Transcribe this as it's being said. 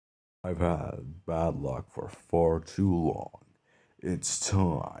I've had bad luck for far too long. It's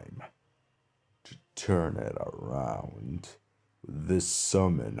time to turn it around. With this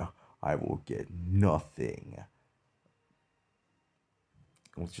summon, I will get nothing.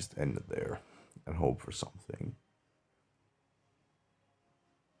 Let's just end it there and hope for something.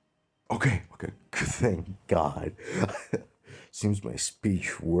 Okay, thank God. Seems my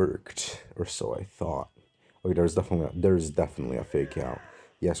speech worked, or so I thought. Okay, there's definitely a fake out.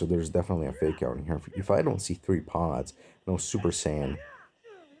 Yeah, so there's definitely a fake out in here. If I don't see three pods, no Super Saiyan.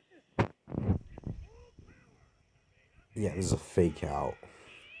 Yeah, this is a fake out.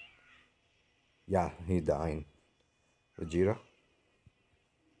 Yeah, he's dying. Vegeta?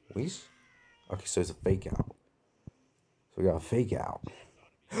 Whis? Okay, so it's a fake out. So we got a fake out.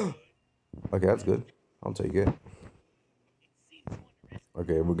 Okay, that's good. I'll take it.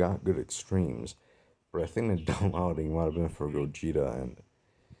 Okay, we got good extremes. But I think the downloading might have been for Gogeta, and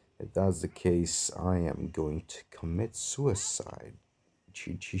if that's the case, I am going to commit suicide.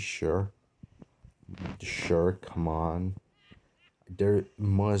 Chi Chi, sure. Sure, come on. There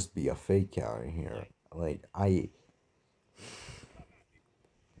must be a fake out in here. Like,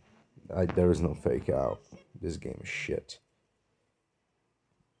 there is no fake out. This game is shit.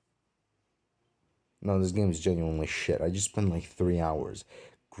 No, this game is genuinely shit. I just spent like 3 hours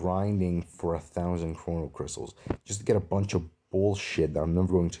grinding for 1,000 chrono crystals just to get a bunch of bullshit that I'm never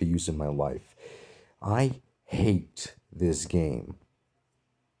going to use in my life. I hate this game.